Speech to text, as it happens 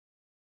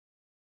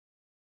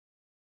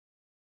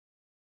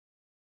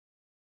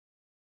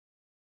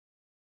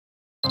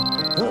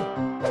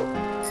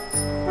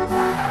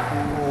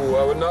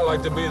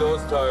like to be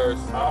those tires.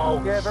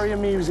 Oh, yeah, very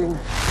amusing.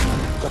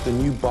 Got the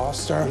new boss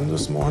starting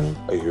this morning.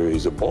 I hear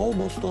he's a ball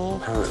mustache.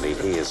 Apparently,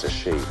 he is a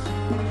she. You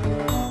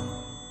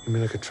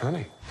mean like a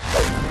tranny?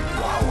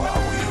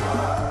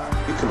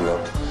 You can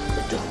look,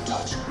 but don't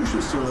touch. You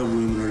should still have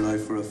room in her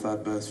life for a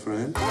fat best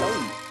friend.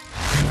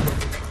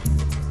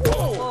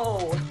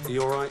 Whoa! Are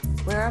you all right?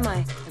 Where am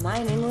I? Am I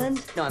in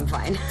England? No, I'm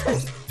fine.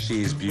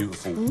 She is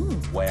beautiful.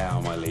 Way out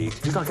of my league.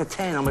 She's like a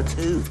 10, I'm a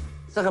 2.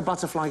 It's like a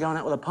butterfly going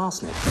out with a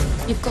parsnip.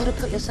 You've got to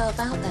put yourself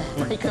out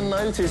there. They can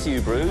notice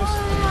you, Bruce.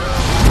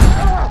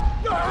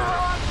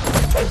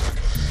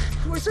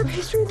 Was there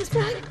pastry in this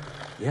bag?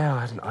 Yeah, I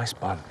had an ice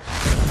bun.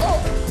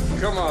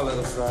 Come on,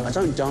 little son. I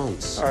don't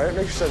dance. All right,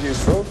 make yourself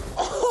useful.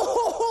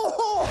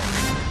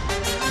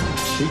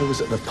 She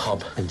was at the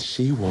pub and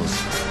she was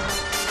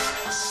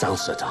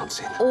salsa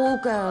dancing. All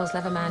girls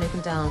love a man who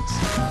can dance.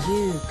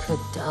 You could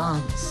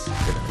dance. Get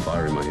that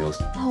fire in my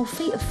heels. Oh,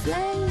 feet of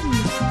flame.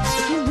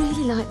 If you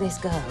really like this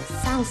girl,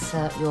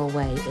 salsa your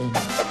way in.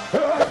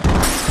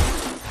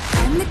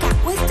 And the cat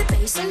with the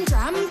bass and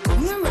drum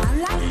going around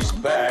like He's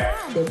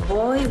back. The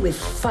boy with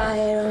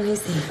fire on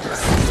his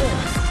hips.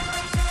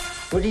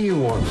 What do you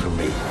want from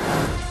me?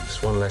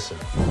 Just one lesson.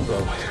 Blow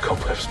away the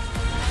cobwebs.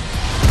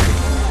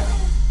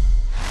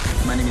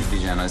 My name is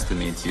Bijan, nice to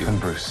meet you. I'm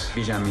Bruce.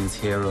 Bijan means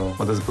hero.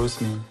 What does Bruce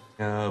mean?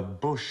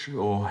 Bush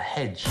or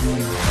hedge.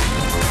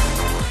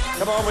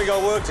 Come on, we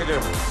got work to do.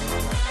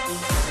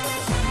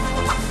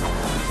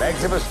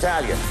 Legs of a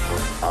stallion,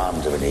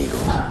 arms of an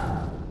eagle.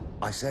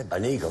 I said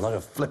an eagle, not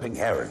a flipping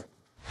heron.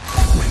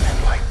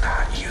 Women like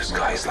that use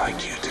guys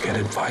like you to get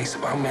advice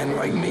about men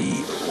like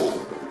me.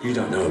 You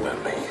don't know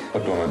about me.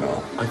 What do I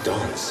know? I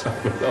dance.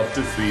 I would love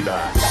to see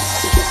that.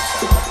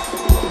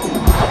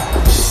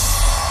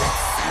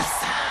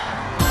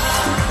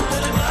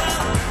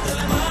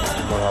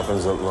 What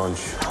happens at lunch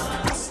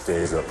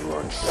stays at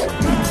lunch.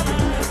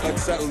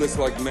 Let's settle this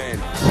like men.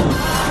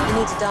 You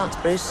need to dance,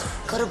 Bruce.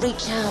 Gotta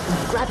reach out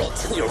and grab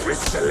it. Your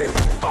wrist's are limp.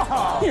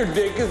 Your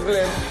dick is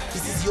limp.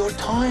 This is your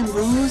time,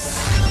 Bruce.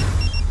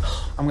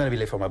 I'm gonna be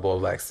late for my ball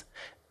wax.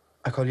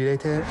 I'll call you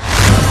later.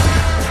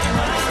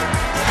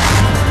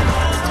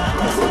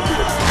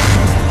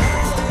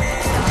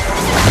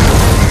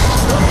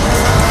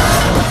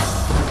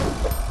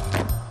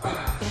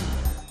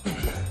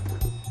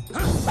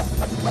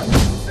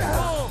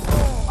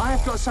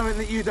 I've got something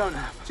that you don't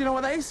have. Do you know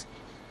what that is?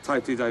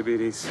 Type 2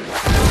 diabetes.